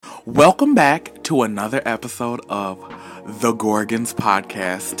Welcome back to another episode of The Gorgons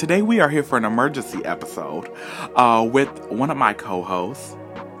Podcast. Today we are here for an emergency episode with one of my co-hosts.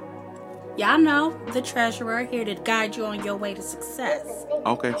 Y'all know, the treasurer, here to guide you on your way to success.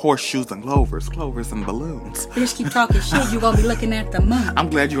 Okay, horseshoes and clovers and balloons. Just keep talking shit, you're going to be looking at the money.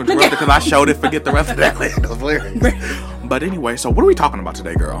 I'm glad you interrupted because I showed it. Forget the rest of that. But anyway, so what are we talking about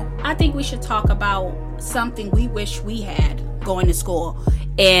today, girl? I think we should talk about something we wish we had going to school.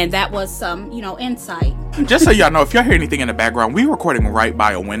 And that was some, insight. Just so y'all know, if y'all hear anything in the background, we're recording right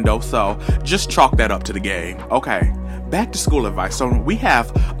by a window, so just chalk that up to the game. Okay, back to school advice. So we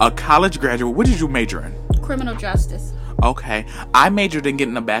have a college graduate. What did you major in? Criminal justice. Okay, I majored in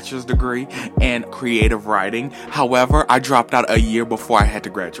getting a bachelor's degree in creative writing. However, I dropped out a year before I had to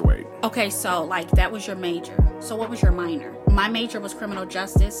graduate. Okay, so, that was your major. So what was your minor? My major was criminal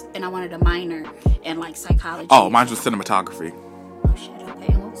justice, and I wanted a minor in, psychology. Oh, mine was cinematography. Oh, shit,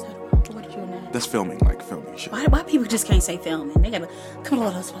 okay. And what was that about? What did you know? That's filming shit. Why people just can't say filming? They gotta, come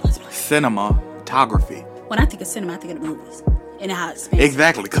on, let's Cinematography. When I think of cinema, I think of the movies. And how it's expensive.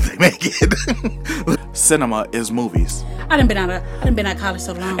 Exactly, because they make it. Cinema is movies. I done been out of college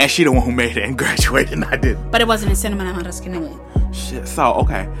so long. And she the one who made it and graduated, and I didn't. But it wasn't in cinema, I'm just kidding. Shit. So,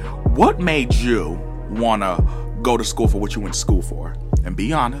 okay. What made you want to go to school for what you went to school for? And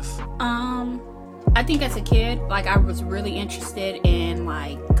be honest. I think as a kid, I was really interested in,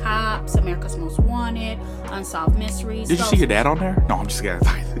 Cops, America's Most Wanted, Unsolved Mysteries. Did you see your dad on there? No, I'm just kidding.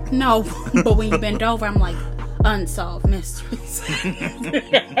 No, but when you bend over, I'm like, Unsolved Mysteries.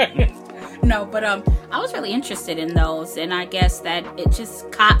 No, but I was really interested in those, and I guess that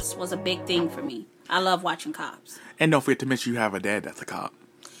Cops was a big thing for me. I love watching Cops. And don't forget to mention you have a dad that's a cop.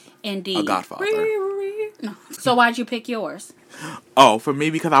 Indeed. A godfather. No. So why'd you pick yours? Oh, for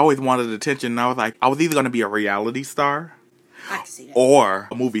me, because I always wanted attention, and I was like, I was either going to be a reality star I can see that. or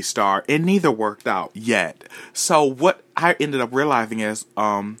a movie star, and neither worked out yet. So what I ended up realizing is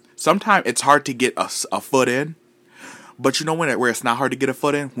sometimes it's hard to get a foot in, but you know where it's not hard to get a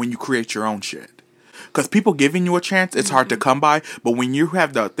foot in? When you create your own shit. Because people giving you a chance, it's hard to come by, but when you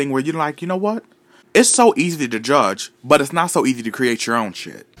have the thing where you're like, you know what? It's so easy to judge, but it's not so easy to create your own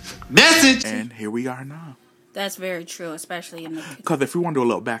shit. Message! And here we are now. That's very true, especially in the... Because if we want to do a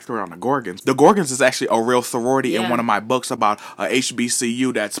little backstory on the Gorgons is actually a real sorority in one of my books about a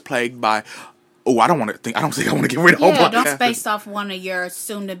HBCU that's plagued by... Oh, I don't think I want to give away the whole podcast. Yeah, that's based off one of your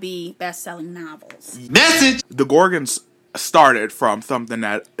soon-to-be best-selling novels. Message! The Gorgons started from something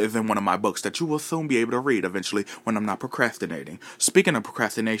that is in one of my books that you will soon be able to read eventually when I'm not procrastinating. Speaking of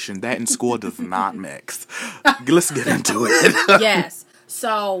procrastination, that in school does not mix. Let's get into it. Yes.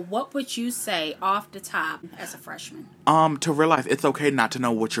 So, what would you say off the top as a freshman? To realize it's okay not to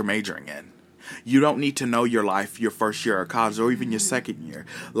know what you're majoring in. You don't need to know your life your first year of college or even your second year.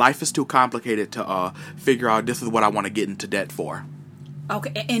 Life is too complicated to figure out this is what I want to get into debt for.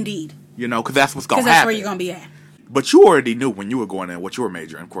 Okay, indeed. Because that's what's going to happen. Because that's where you're going to be at. But you already knew when you were going in what you were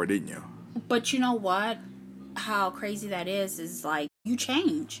majoring for, didn't you? But you know what? How crazy that is you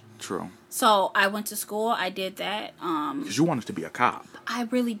change. True. So I went to school. I did that. Because you wanted to be a cop. I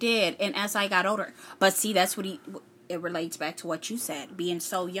really did. And as I got older. But see, that's what it relates back to what you said. Being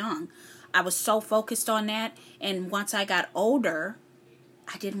so young. I was so focused on that. And once I got older,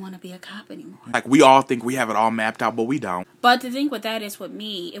 I didn't want to be a cop anymore. We all think we have it all mapped out, but we don't. But the thing with that is with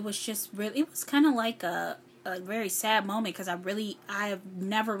me, it was just really, it was kind of like a very sad moment because I have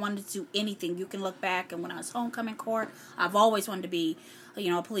never wanted to do anything. You can look back, and when I was homecoming court, I've always wanted to be,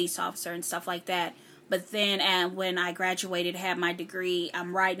 a police officer and stuff like that. But then, and when I graduated, had my degree,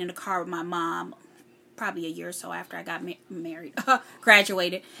 I'm riding in the car with my mom, probably a year or so after I got married,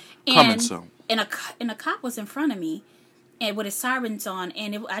 graduated, and a cop was in front of me, and with his sirens on,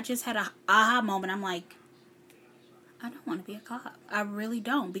 and I just had a aha moment. I'm like, I don't want to be a cop. I really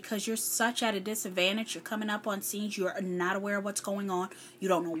don't, because you're such at a disadvantage. You're coming up on scenes. You're not aware of what's going on. You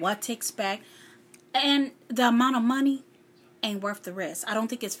don't know what to expect. And the amount of money ain't worth the risk. I don't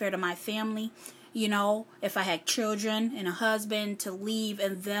think it's fair to my family. If I had children and a husband, to leave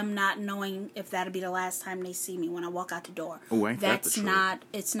and them not knowing if that'll be the last time they see me when I walk out the door. Oh, ain't it's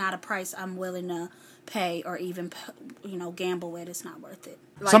not a price I'm willing to pay or even, gamble with. It's not worth it.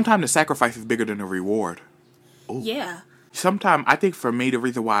 Sometimes the sacrifice is bigger than the reward. Ooh. Yeah. Sometimes, I think for me, the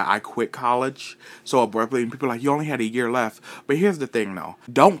reason why I quit college so abruptly, and people are like, you only had a year left. But here's the thing, though.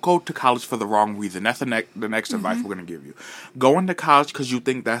 Don't go to college for the wrong reason. That's the next advice we're going to give you. Going to college because you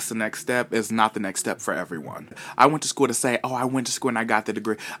think that's the next step is not the next step for everyone. I went to school to say, oh, I went to school and I got the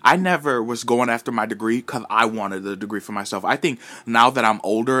degree. I never was going after my degree because I wanted the degree for myself. I think now that I'm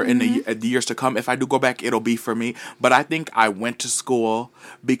older in the years to come, if I do go back, it'll be for me. But I think I went to school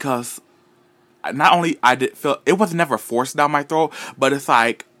because not only I did feel it was never forced down my throat, but it's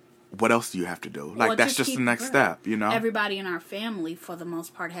like, what else do you have to do? Like, well, that's just the next step, you know? Everybody in our family, for the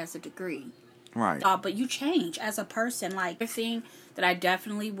most part, has a degree. Right. But you change as a person. Like, the thing that I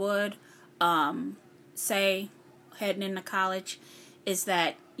definitely would say heading into college is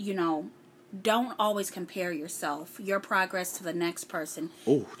that, you know, don't always compare your progress to the next person.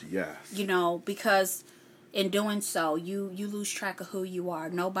 Oh, yes. You know, because in doing so, you lose track of who you are.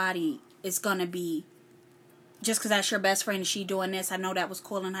 Nobody is going to be, just because that's your best friend and she doing this. I know that was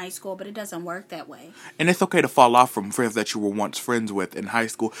cool in high school, but it doesn't work that way. And it's okay to fall off from friends that you were once friends with in high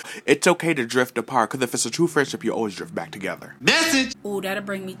school. It's okay to drift apart, because if it's a true friendship, you always drift back together. Message! Ooh, that'll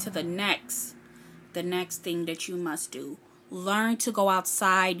bring me to the next thing that you must do. Learn to go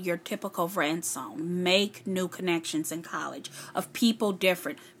outside your typical friend zone. Make new connections in college of people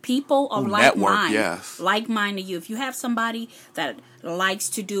different. People of like-minded to you. If you have somebody that likes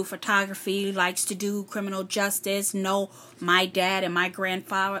to do photography, likes to do criminal justice, know my dad and my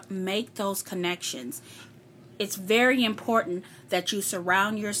grandfather, make those connections. It's very important that you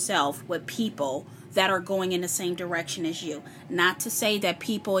surround yourself with people that are going in the same direction as you. Not to say that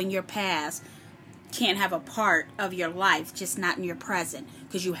people in your past can't have a part of your life, just not in your present,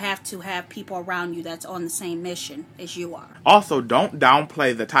 because you have to have people around you that's on the same mission as you are. Also, don't let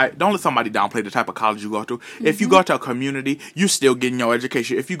somebody downplay the type of college you go to. If you go to a community, you still getting your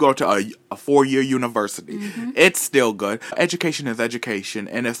education. If you go to a 4-year university, it's still good. Education is education,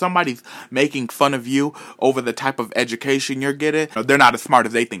 and if somebody's making fun of you over the type of education you're getting, they're not as smart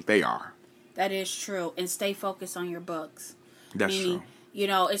as they think they are. That is true. And stay focused on your books. That's true. You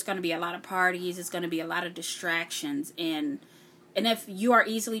know, it's going to be a lot of parties. It's going to be a lot of distractions. And if you are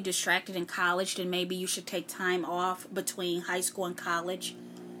easily distracted in college, then maybe you should take time off between high school and college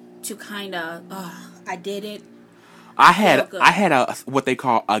to kind of, I did it. I had a what they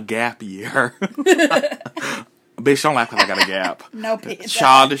call a gap year. Bitch, don't laugh because I got a gap. No, bitch.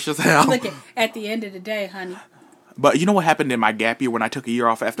 Childish as hell. Look, at the end of the day, honey. But you know what happened in my gap year when I took a year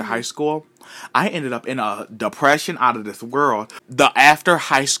off after high school? I ended up in a depression out of this world. The after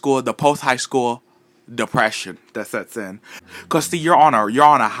high school, the post high school depression that sets in. Because see, you're on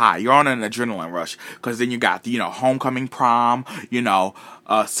a high. You're on an adrenaline rush. Because then you got, homecoming, prom,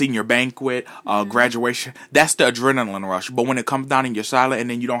 senior banquet, graduation. That's the adrenaline rush. But when it comes down and you're silent and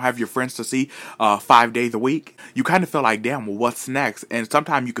then you don't have your friends to see 5 days a week, you kind of feel like, damn, well, what's next? And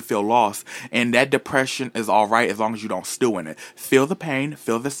sometimes you can feel lost. And that depression is all right as long as you don't stew in it. Feel the pain,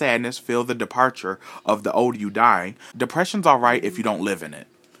 feel the sadness, feel the departure of the old you dying. Depression's all right if you don't live in it.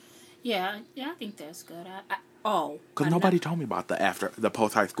 Yeah, I think that's good. Because nobody told me about the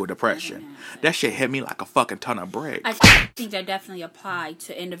post-high school depression. That shit hit me like a fucking ton of bricks. I think that definitely apply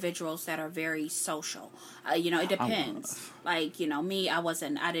to individuals that are very social. It depends. Like, me,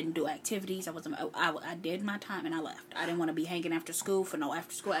 I didn't do activities. I did my time and I left. I didn't want to be hanging after school for no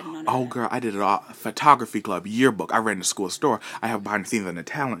after school. I didn't know that. Girl, I did it all. Photography club, yearbook. I ran the school store. I have behind the scenes in the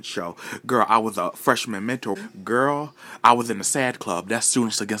talent show. Girl, I was a freshman mentor. Girl, I was in the SAD club. That's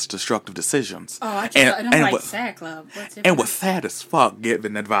Students Against Destructive Decisions. Oh, I don't like SAD club. And was sad as fuck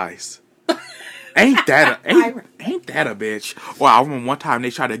giving advice. Ain't that a bitch? Well, I remember one time they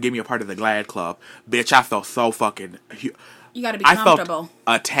tried to give me a part of the GLAD club. Bitch, I felt so fucking... You gotta be comfortable.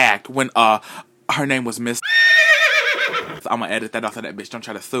 I felt attacked when her name was Miss... I'm gonna edit that off of that bitch. Don't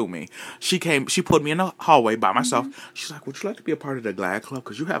try to sue me. She put me in the hallway by myself. She's like, would you like to be a part of the GLAD club?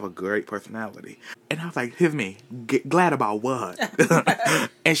 Because you have a great personality. And I was like, here's me. Glad about what?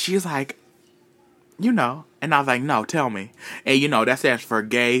 And she's like, and I was like, no, tell me. And that stands for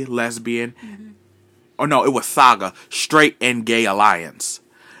gay, lesbian, or no, it was SAGA, Straight and Gay Alliance.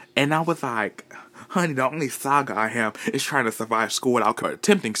 And I was like, honey, the only saga I have is trying to survive school without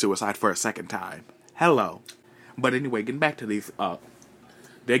attempting suicide for a second time. Hello. But anyway, getting back to these,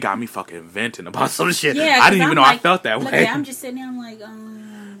 they got me fucking venting about some shit. Yeah, I didn't even know I felt that way. I'm just sitting there, I'm like,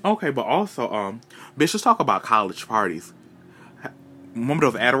 Okay, but also, bitch, let's talk about college parties. Remember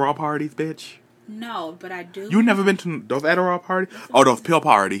those Adderall parties, bitch? No, but I do. You never been to those Adderall parties? Oh, those pill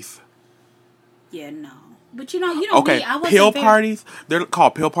parties. Yeah, no. But you know Okay, me, I wasn't pill very... parties. They're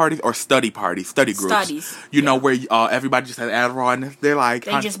called pill parties or study parties, study groups. Studies. You know where everybody just has Adderall and they're like,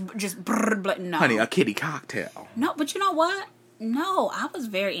 They no. honey, a kitty cocktail. No, but you know what? No, I was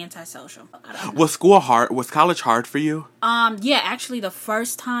very antisocial. I don't know. Was school hard? Was college hard for you? Yeah, actually, the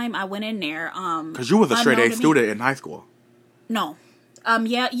first time I went in there, Because you was a straight A student in high school. No.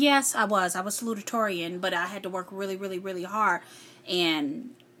 Yes, I was. I was salutatorian, but I had to work really, really, really hard, and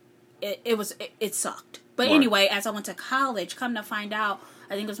it sucked. But Right. anyway, as I went to college, come to find out,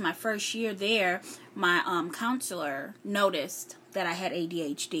 I think it was my first year there, my counselor noticed that I had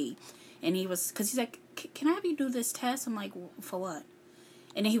ADHD, and because he's like, "Can I have you do this test?" I'm like, "For what?"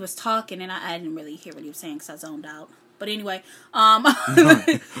 And then he was talking, and I didn't really hear what he was saying because I zoned out. But anyway, and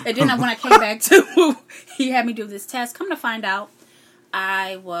then when I came back to, he had me do this test. Come to find out,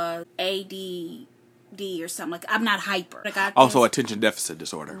 I was ADD or something. Like, I'm not hyper. Like, Also, attention deficit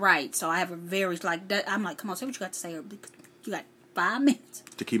disorder. Right. So I have a very, I'm like, come on, say what you got to say. You got 5 minutes.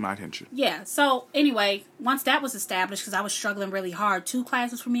 To keep my attention. Yeah. So anyway, once that was established, because I was struggling really hard, 2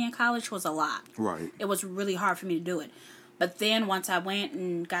 classes for me in college was a lot. Right. It was really hard for me to do it. But then once I went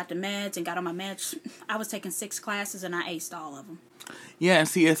and got the meds and got on my meds, I was taking 6 classes and I aced all of them. Yeah, and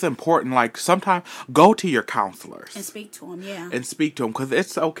see, it's important. Like, sometimes go to your counselors. And speak to them, yeah. And speak to them, because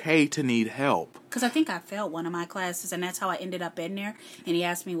it's okay to need help. Because I think I failed one of my classes, and that's how I ended up in there. And he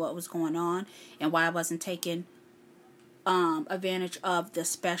asked me what was going on and why I wasn't taking advantage of the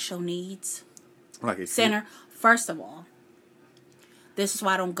special needs center. First of all, this is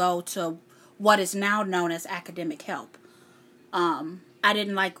why I don't go to what is now known as academic help. I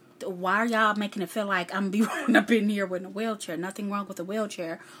didn't like, why are y'all making it feel like I'm be running up in here with a wheelchair? Nothing wrong with a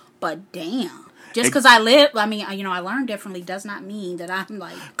wheelchair, but damn. Just because I learn differently does not mean that I'm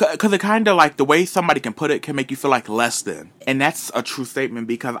like... Because it kind of like, the way somebody can put it can make you feel like less than. And that's a true statement,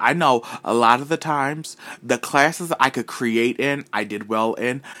 because I know a lot of the times, the classes I could create in, I did well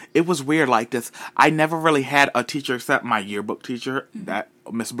in. It was weird like this. I never really had a teacher except my yearbook teacher, that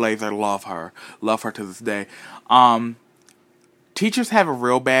Miss Blazer, love her to this day. Teachers have a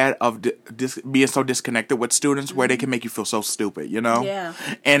real bad of being so disconnected with students where they can make you feel so stupid, you know? Yeah.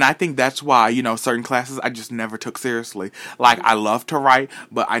 And I think that's why, certain classes I just never took seriously. Like, I love to write,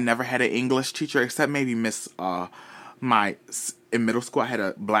 but I never had an English teacher except maybe in middle school, I had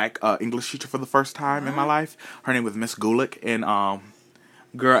a black English teacher for the first time in my life. Her name was Miss Gulick. And,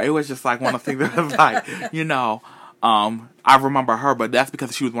 girl, it was just like one of the things that was like, I remember her, but that's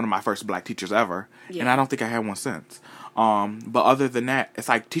because she was one of my first black teachers ever. Yeah. And I don't think I had one since. But other than that, it's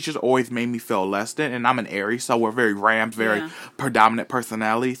like teachers always made me feel less than, and I'm an Aries, so we're very predominant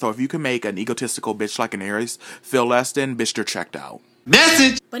personality. So if you can make an egotistical bitch like an Aries feel less than, bitch, you're checked out.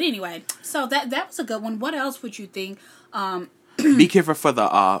 Message! But anyway, so that was a good one. What else would you think? Be careful for the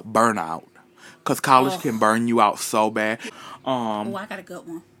burnout, because college can burn you out so bad. I got a good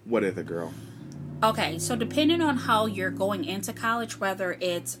one. What is it, girl? Okay, so depending on how you're going into college, whether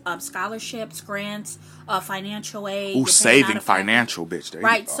it's scholarships, grants, financial aid. Ooh, saving financial, bitch. There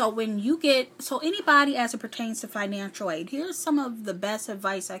right, so when you anybody as it pertains to financial aid, here's some of the best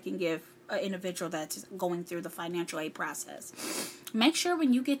advice I can give an individual that's going through the financial aid process. Make sure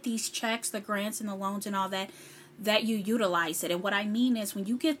when you get these checks, the grants and the loans and all that you utilize it. And what I mean is, when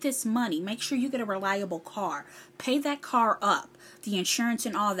you get this money, make sure you get a reliable car. Pay that car up, the insurance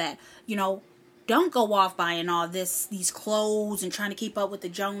and all that, Don't go off buying all these clothes and trying to keep up with the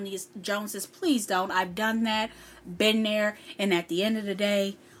Joneses. Please don't. I've done that, been there, and at the end of the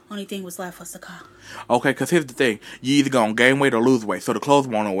day, only thing was left was the car. Okay, because here's the thing. You either going to gain weight or lose weight, so the clothes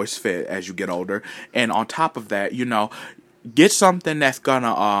won't always fit as you get older. And on top of that, get something that's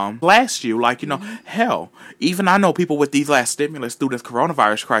gonna last you. Like, hell, even I know people with these last stimulus through this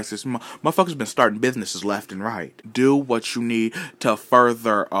coronavirus crisis, motherfuckers been starting businesses left and right. Do what you need to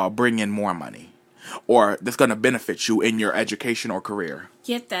further bring in more money, or that's going to benefit you in your education or career.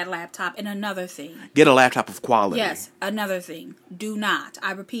 Get that laptop. And another thing. Get a laptop of quality. Yes, another thing. Do not,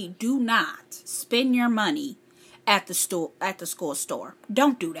 I repeat, do not spend your money at the school store.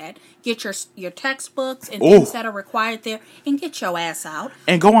 Don't do that. Get your textbooks and things that are required there, and get your ass out.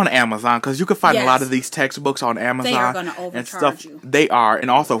 And go on Amazon, because you can find a lot of these textbooks on Amazon. They are going to overcharge you. They are. And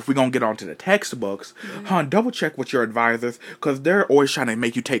also, if we're going to get onto the textbooks, double check with your advisors, because they're always trying to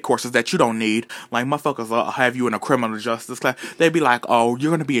make you take courses that you don't need. Like, motherfuckers will have you in a criminal justice class. They'd be like, oh, you're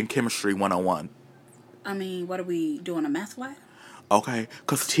going to be in chemistry 101. I mean, what are we doing, a math lab? Okay,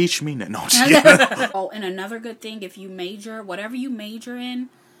 because teach me. No. And another good thing, if you whatever you major in,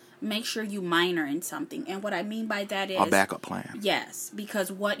 make sure you minor in something. And what I mean by that is a backup plan. Yes, because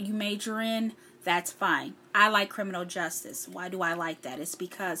what you major in, that's fine. I like criminal justice. Why do I like that? It's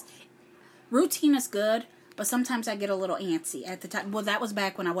because routine is good, But sometimes I get a little antsy at the time. Well, that was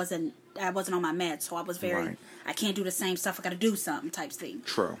back when I wasn't on my meds, so I was very, Right. I can't do the same stuff. I got to do something type thing.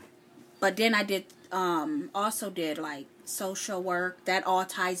 True. But then I did, also did like social work. That all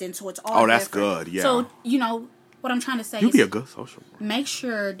ties into it's all. Oh, that's different. good. Yeah. So what I'm trying to say You'd is be a good social worker. make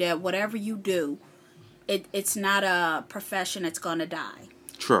sure that whatever you do, it's not a profession that's gonna die.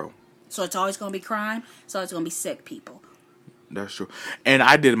 True. So it's always gonna be crime. So it's gonna be sick people. That's true. And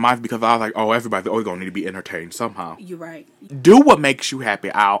I did mine because I was like, oh, everybody's always going to need to be entertained somehow. You're right. Do what makes you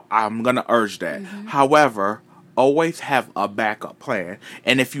happy. I'm going to urge that. Mm-hmm. However, always have a backup plan.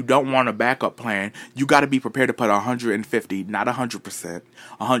 And if you don't want a backup plan, you got to be prepared to put 150, not 100%,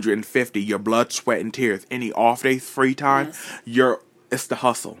 150, your blood, sweat, and tears. Any off days, free time, Yes. it's the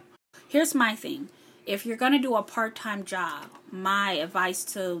hustle. Here's my thing. If you're gonna do a part-time job, my advice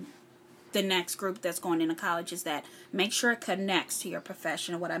to the next group that's going into college is that make sure it connects to your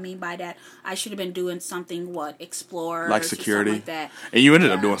profession. What I mean by that, I should have been doing something, explore, Like security. like that. And you ended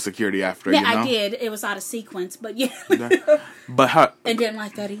up doing security after, Yeah, I did. It was out of sequence, but yeah. But And didn't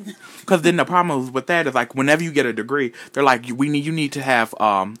like that either. because then the problem with that is like whenever you get a degree, they're like you need to have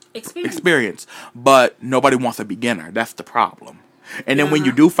experience, but nobody wants a beginner. That's the problem. And then when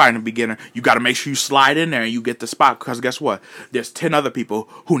you do find a beginner, you got to make sure you slide in there and you get the spot because guess what? There's 10 other people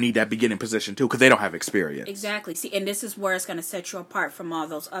who need that beginning position too because they don't have experience. Exactly. See, and this is where it's going to set you apart from all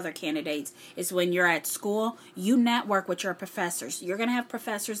those other candidates. Is when you're at school, you network with your professors. You're going to have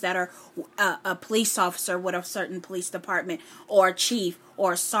professors that are a police officer with a certain police department, or a chief,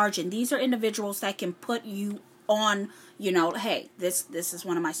 or a sergeant. These are individuals that can put you on. Hey, this is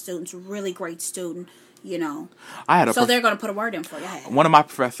one of my students, really great student. I had So they're going to put a word in for you. Hey. One of my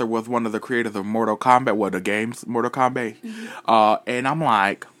professors was one of the creators of Mortal Kombat, the games Mortal Kombat. Mm-hmm. And I'm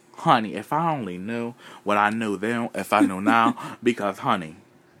like, honey, if I only knew what I knew then, if I knew now, because honey,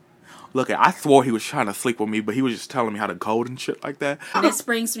 look, I swore he was trying to sleep with me, but he was just telling me how to code and shit like that. And this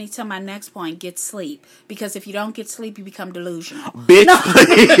brings me to my next point: get sleep. Because if you don't get sleep, you become delusional. Bitch,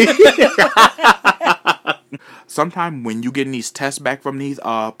 Sometimes when you getting these tests back from these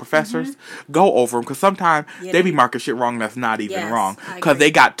professors, go over them because sometimes they be marking shit wrong that's not even wrong because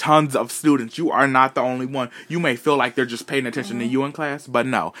they got tons of students. You are not the only one. You may feel like they're just paying attention to you in class, but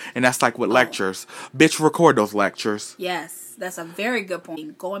no. And that's like with lectures. Bitch, record those lectures. Yes, that's a very good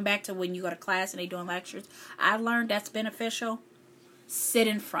point. Going back to when you go to class and they doing lectures, I learned that's beneficial. Sit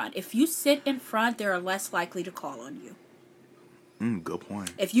in front. If you sit in front, they're less likely to call on you. Good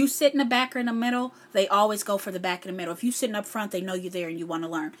point. If you sit in the back or in the middle, they always go for the back and the middle. If you sitting up front, they know you're there and you want to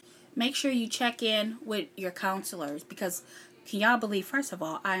learn. Make sure you check in with your counselors because can y'all believe, first of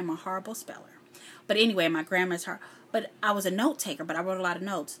all, I am a horrible speller. But anyway, my grammar's hard. But I was a note taker, but I wrote a lot of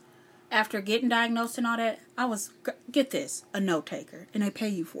notes. After getting diagnosed and all that, I was, get this, a note taker. And they pay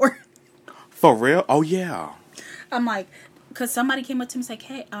you for it. For real? Oh, yeah. I'm like, because somebody came up to me and was like,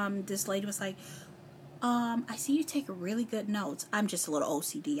 hey, this lady was like, I see you take really good notes. I'm just a little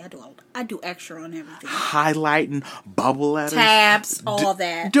OCD. I do extra on everything. Highlighting, bubble letters. Tabs, all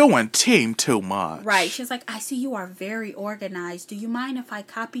that. Doing team too much. Right. She's like, I see you are very organized. Do you mind if I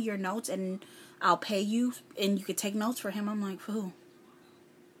copy your notes and I'll pay you and you could take notes for him? I'm like, who?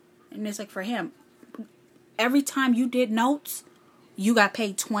 And it's like, for him. Every time you did notes, you got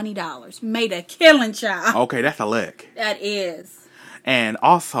paid $20. Made a killing, child. Okay, that's a lick. That is. And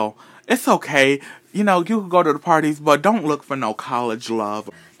also, it's okay. You can go to the parties, but don't look for no college love.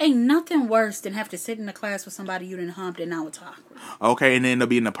 Ain't nothing worse than have to sit in a class with somebody you didn't hump and now it's awkward. Okay, and then end up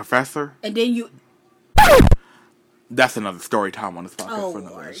being a professor. And then you... That's another story time on this podcast. Oh, for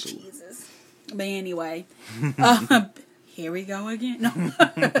another Lord issue. Jesus. But anyway, here we go again.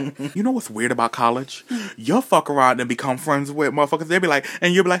 No. You know what's weird about college? You'll fuck around and become friends with motherfuckers. They'll be like,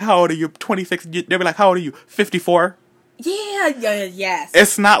 and you'll be like, how old are you? 26. They'll be like, how old are you? 54. Yeah, yes.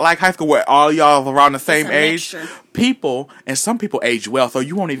 It's not like high school where all y'all are around the same age. Mixture. People, and some people age well, so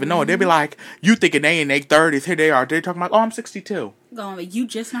you won't even know it. They'll be like, you thinking they in their 30s. Here they are. They're talking about, oh, I'm 62. You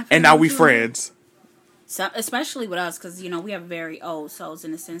just not. And now we friends. So, especially with us, because, we have very old souls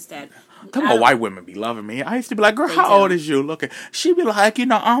in the sense that... Come on, white women be loving me. I used to be like, girl, how old is you? Look at, she be like,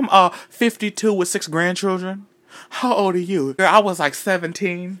 I'm 52 with 6 grandchildren. How old are you? Girl, I was like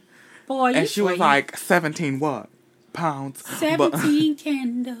 17. Boy, and she was like 17 what? Pounds. 17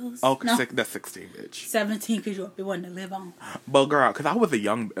 candles. Okay, No. that's 16, bitch. 17 because you be wanting to live on. But girl, because I was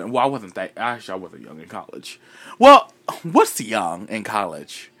I wasn't that, actually I wasn't young in college. Well, what's young in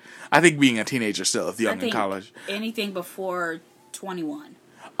college? I think being a teenager still is young in college. Anything before 21.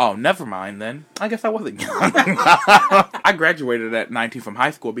 Oh, never mind then. I guess I wasn't young. I graduated at 19 from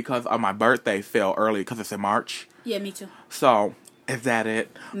high school because my birthday fell early because it's in March. Yeah, me too. So, is that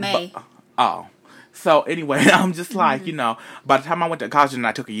it? May. So anyway, I'm just like, you know, by the time I went to college and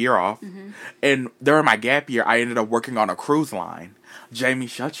I took a year off, and during my gap year, I ended up working on a cruise line. Jamie,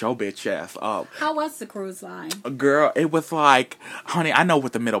 shut your bitch ass up. How was the cruise line? Girl, it was like, honey, I know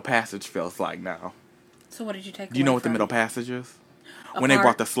what the Middle Passage feels like now. So what did you take? Do you know what the Middle Passage is? When they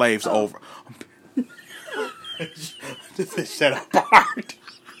brought the slaves over. Just shut apart.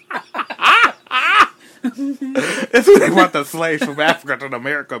 It's when they brought the slaves from Africa to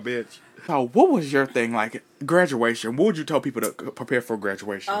America, bitch. So, what was your thing like? Graduation. What would you tell people to prepare for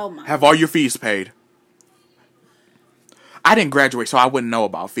graduation? Oh my! Have all your fees paid? I didn't graduate, so I wouldn't know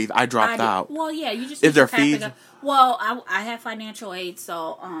about fees. I dropped out. Well, yeah, you just. Is there fees? Well, I have financial aid,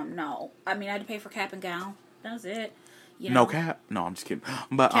 so no. I mean, I had to pay for cap and gown. That was it. You know? No cap? No, I'm just kidding.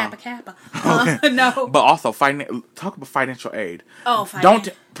 But Kappa. Okay. No. But also, talk about financial aid. Oh,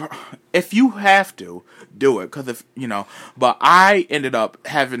 financial. If you have to, do it. Because if, you know, but I ended up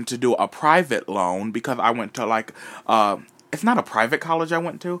having to do a private loan because I went to like, it's not a private college I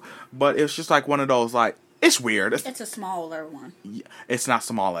went to, but it's just like one of those like, it's weird. It's a smaller one. It's not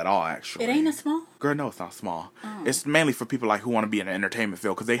small at all, actually. It ain't a small? Girl, no, it's not small. Oh. It's mainly for people like who want to be in the entertainment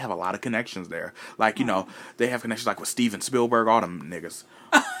field because they have a lot of connections there. Like, you know, they have connections like with Steven Spielberg, all them niggas.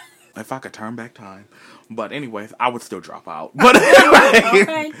 If I could turn back time. But anyways, I would still drop out. But anyway,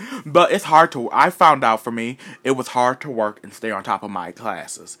 Okay. But it's hard to, I found out for me, it was hard to work and stay on top of my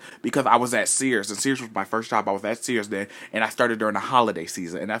classes. Because I was at Sears, and Sears was my first job. I was at Sears then, and I started during the holiday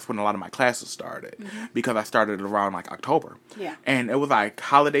season. And that's when a lot of my classes started. Because I started around like October. Yeah. And it was like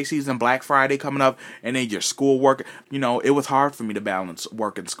holiday season, Black Friday coming up, and then your school work. You know, it was hard for me to balance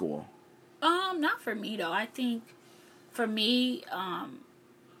work and school. Not for me though. I think for me,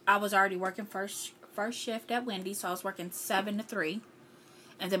 I was already working first shift at Wendy's, so I was working 7 to 3.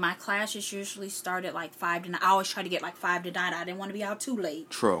 And then my classes usually started like 5 to 9. I always try to get like 5 to 9. I didn't want to be out too late.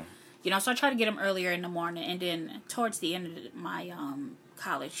 True. You know, so I try to get them earlier in the morning. And then towards the end of my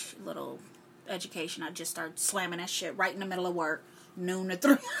college little education, I just started slamming that shit right in the middle of work. Noon to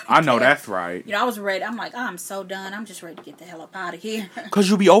 3. I know that's right. You know, I was ready. I'm like, I'm so done. I'm just ready to get the hell up out of here. Because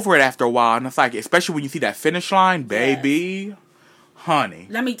you'll be over it after a while. And it's like, especially when you see that finish line, baby. Yes. Honey.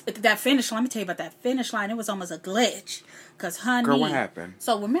 Let me tell you about that finish line. It was almost a glitch. Because, honey. Girl, what happened?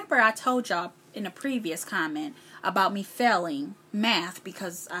 So, remember I told y'all in a previous comment about me failing math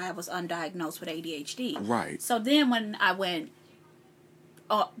because I was undiagnosed with ADHD. Right. So, then when I went,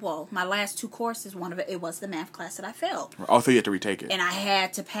 my last 2 courses, one of it was the math class that I failed. Oh, so you had to retake it. And I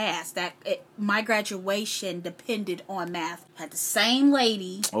had to pass. My graduation depended on math. I had the same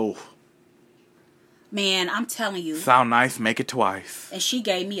lady. Oh. Man, I'm telling you. Sound nice, make it twice. And she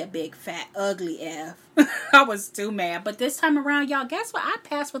gave me a big, fat, ugly F. I was too mad. But this time around, y'all, guess what? I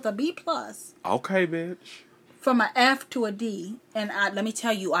passed with a B+. Okay, bitch. From an F to a D. And let me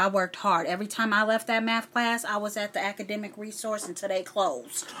tell you, I worked hard. Every time I left that math class, I was at the academic resource until they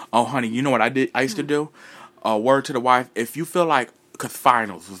closed. Oh, honey, you know what I used to do? Word to the wife, if you feel like, because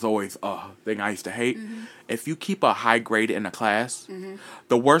finals was always a thing I used to hate. If you keep a high grade in a class,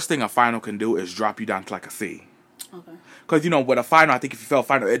 the worst thing a final can do is drop you down to like a C. Okay. Because, you know, with a final, I think if you fail a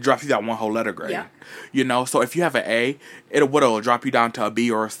final, it drops you down one whole letter grade. Yeah. You know, so if you have an A, it'll drop you down to a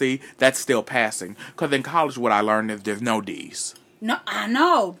B or a C. That's still passing. Because in college, what I learned is there's no D's. No, I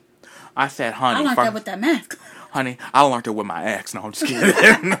know. I said, honey. I learned that with that math. Honey, I learned it with my ex. No, I'm just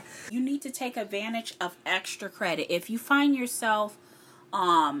kidding. You need to take advantage of extra credit. If you find yourself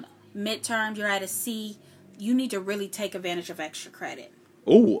midterms, you're at a C, you need to really take advantage of extra credit.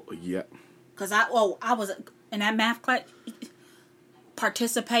 Oh, yeah. Because I was in that math class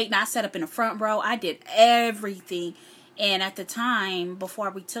participating. I sat up in the front row. I did everything. And at the time, before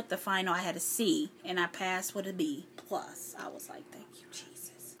we took the final, I had a C. And I passed with a B+. I was like, thank you,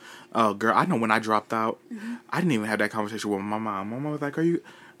 Jesus. Oh, girl, I know when I dropped out, I didn't even have that conversation with my mom. My mom was like, are you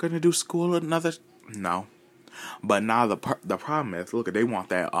going to do school another? No. But now the problem is, look, they want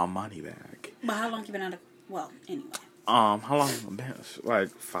that money back. But how long you been out of... Well, anyway. How long? Like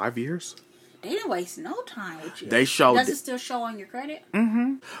 5 years? They didn't waste no time with you. They showed... Does it still show on your credit?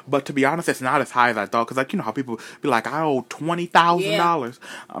 Mm-hmm. But to be honest, it's not as high as I thought. Because, like, you know how people be like, I owe $20,000.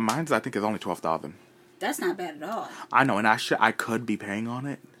 Yeah. Mine's, I think, is only $12,000. That's not bad at all. I know, and I could be paying on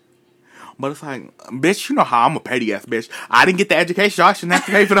it. But it's like, bitch, you know how I'm a petty ass bitch. I didn't get the education. So I shouldn't have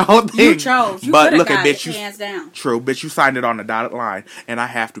to pay for the whole thing. You chose. You but look got at bitch, it, hands down. True, bitch, you signed it on the dotted line, and I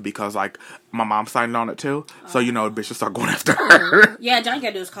have to because like my mom signed on it too. So you know, bitch, will start going after her. Yeah, all you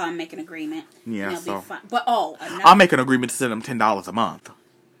gotta do is call and make an agreement. Yeah, so be fine. But I'll make an agreement to send them $10 a month.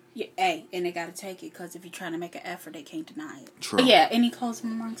 Yeah, hey, and they gotta take it because if you're trying to make an effort, they can't deny it. True. But yeah, any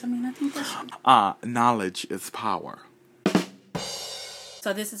closing remarks? I mean, I think that's knowledge is power.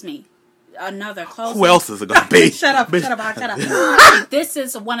 So this is me. another closing. Who else is it gonna be? Shut up. This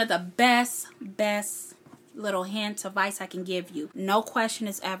is one of the best little hints, advice I can give you. No question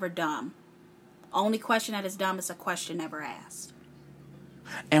is ever dumb. Only question that is dumb is a question never asked.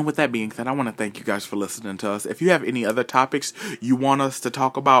 And with that being said, I want to thank you guys for listening to us. If you have any other topics you want us to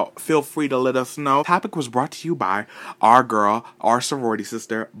talk about, feel free to let us know. Topic was brought to you by our girl, our sorority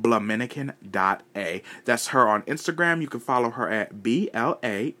sister, Blaminican.A. That's her on Instagram. You can follow her at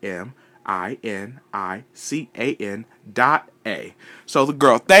BLAMINICAN.A. So the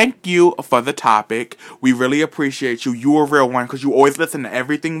girl, thank you for the topic. We really appreciate you. You a real one because you always listen to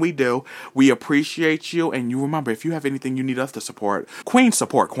everything we do. We appreciate you. And you remember, if you have anything you need us to support, queens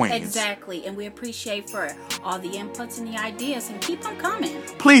support queens. Exactly. And we appreciate for all the inputs and the ideas, and keep them coming.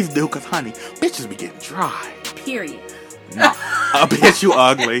 Please do, because honey, bitches be getting dry. Period. No, a bitch, you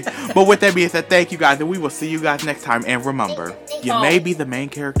ugly. But with that being said, thank you guys, and we will see you guys next time. And remember, you may be the main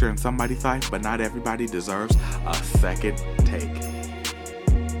character in somebody's life, but not everybody deserves a second take.